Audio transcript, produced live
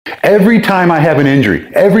Every time I have an injury,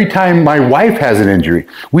 every time my wife has an injury,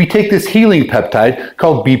 we take this healing peptide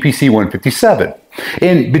called BPC 157.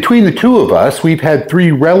 And between the two of us, we've had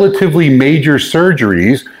 3 relatively major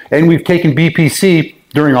surgeries, and we've taken BPC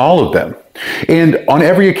during all of them. And on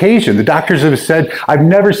every occasion, the doctors have said, I've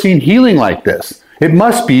never seen healing like this. It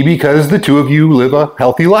must be because the two of you live a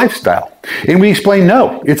healthy lifestyle. And we explain,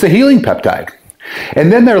 no, it's a healing peptide.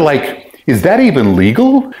 And then they're like, is that even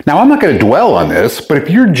legal? Now, I'm not going to dwell on this, but if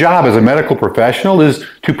your job as a medical professional is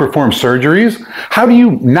to perform surgeries, how do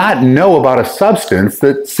you not know about a substance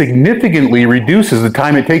that significantly reduces the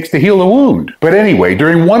time it takes to heal a wound? But anyway,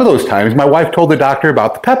 during one of those times, my wife told the doctor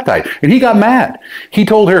about the peptide, and he got mad. He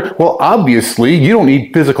told her, well, obviously, you don't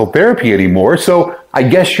need physical therapy anymore, so I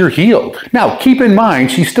guess you're healed. Now, keep in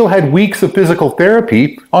mind, she still had weeks of physical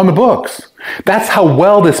therapy on the books. That's how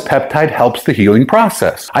well this peptide helps the healing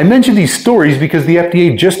process. I mention these stories because the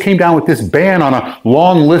FDA just came down with this ban on a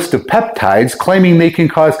long list of peptides claiming they can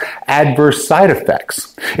cause adverse side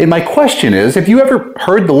effects. And my question is, have you ever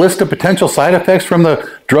heard the list of potential side effects from the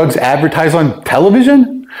drugs advertised on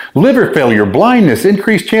television? Liver failure, blindness,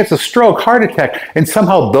 increased chance of stroke, heart attack, and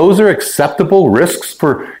somehow those are acceptable risks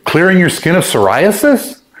for clearing your skin of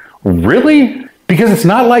psoriasis? Really? Because it's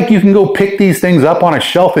not like you can go pick these things up on a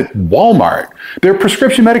shelf at Walmart. They're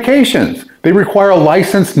prescription medications. They require a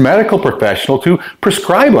licensed medical professional to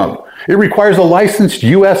prescribe them. It requires a licensed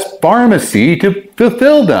U.S. pharmacy to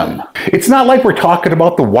fulfill them. It's not like we're talking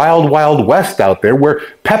about the wild, wild west out there where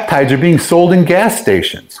peptides are being sold in gas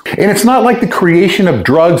stations. And it's not like the creation of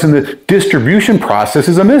drugs and the distribution process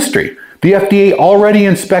is a mystery. The FDA already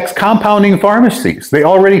inspects compounding pharmacies. They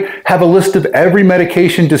already have a list of every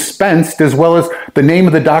medication dispensed as well as the name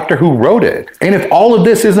of the doctor who wrote it. And if all of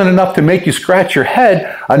this isn't enough to make you scratch your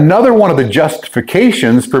head, another one of the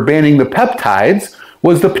justifications for banning the peptides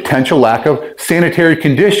was the potential lack of sanitary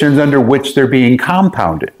conditions under which they're being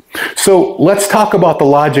compounded. So let's talk about the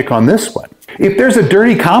logic on this one. If there's a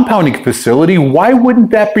dirty compounding facility, why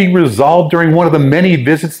wouldn't that be resolved during one of the many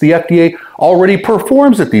visits the FDA already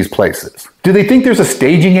performs at these places? Do they think there's a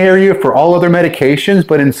staging area for all other medications,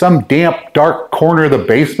 but in some damp, dark corner of the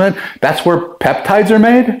basement, that's where peptides are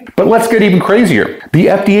made? But let's get even crazier. The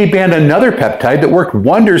FDA banned another peptide that worked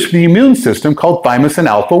wonders for the immune system called Thymus and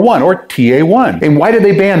Alpha 1, or TA1. And why did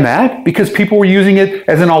they ban that? Because people were using it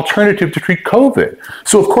as an alternative to treat COVID.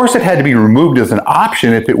 So of course it had to be removed as an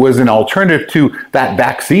option if it was an alternative to that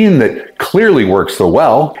vaccine that clearly works so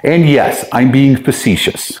well. And yes, I'm being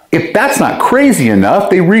facetious. If that's not crazy enough,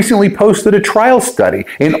 they recently posted a trial study,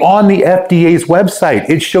 and on the FDA's website,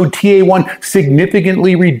 it showed TA1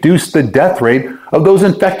 significantly reduced the death rate of those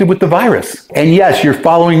infected with the virus. And yes, you're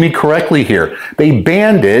following me correctly here. They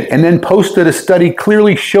banned it and then posted a study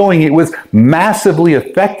clearly showing it was massively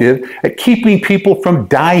effective at keeping people from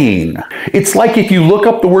dying. It's like if you look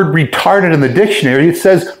up the word retarded in the dictionary, it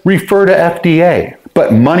says refer to FDA.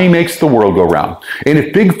 But money makes the world go round. And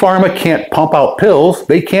if Big Pharma can't pump out pills,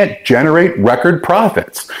 they can't generate record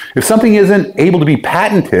profits. If something isn't able to be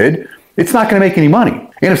patented, it's not going to make any money.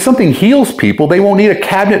 And if something heals people, they won't need a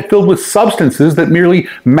cabinet filled with substances that merely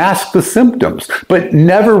mask the symptoms, but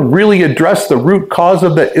never really address the root cause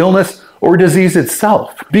of the illness or disease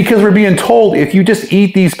itself. Because we're being told if you just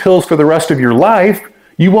eat these pills for the rest of your life,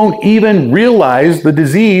 you won't even realize the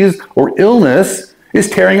disease or illness is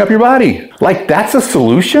tearing up your body. Like that's a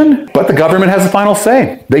solution? But the government has the final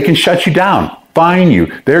say. They can shut you down, fine you.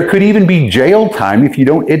 There could even be jail time if you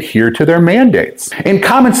don't adhere to their mandates. And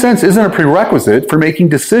common sense isn't a prerequisite for making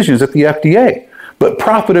decisions at the FDA. But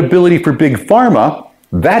profitability for Big Pharma,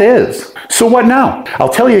 that is. So what now? I'll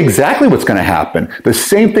tell you exactly what's going to happen. The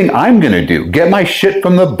same thing I'm going to do. Get my shit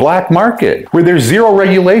from the black market, where there's zero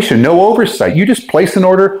regulation, no oversight. You just place an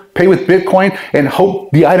order, pay with Bitcoin, and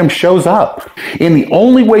hope the item shows up. And the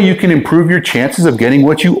only way you can improve your chances of getting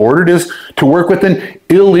what you ordered is to work with an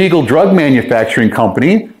illegal drug manufacturing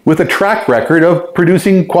company with a track record of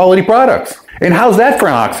producing quality products. And how's that for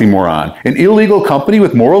an oxymoron? An illegal company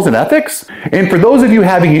with morals and ethics? And for those of you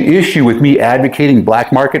having an issue with me advocating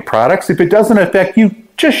black market products, if it doesn't affect you,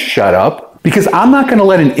 just shut up. Because I'm not going to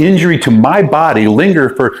let an injury to my body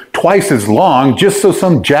linger for twice as long just so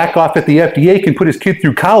some jackoff at the FDA can put his kid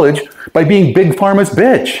through college by being Big Pharma's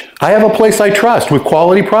bitch. I have a place I trust with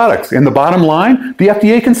quality products, and the bottom line, the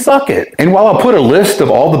FDA can suck it. And while I'll put a list of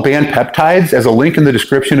all the banned peptides as a link in the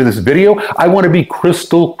description of this video, I want to be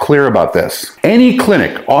crystal clear about this. Any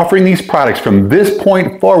clinic offering these products from this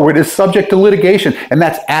point forward is subject to litigation, and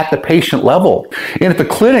that's at the patient level. And if the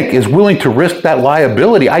clinic is willing to risk that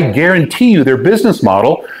liability, I guarantee you their business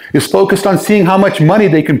model is focused on seeing how much money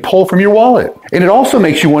they can pull from your wallet. And it also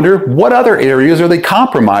makes you wonder, what other areas are they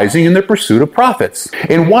compromising in their pursuit of profits?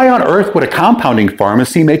 And why on earth would a compounding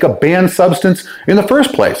pharmacy make a banned substance in the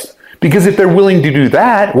first place? Because if they're willing to do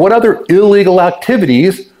that, what other illegal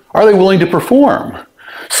activities are they willing to perform?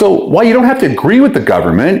 So while you don't have to agree with the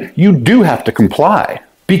government, you do have to comply.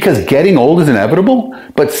 Because getting old is inevitable,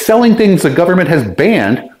 but selling things the government has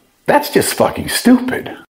banned, that's just fucking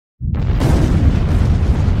stupid.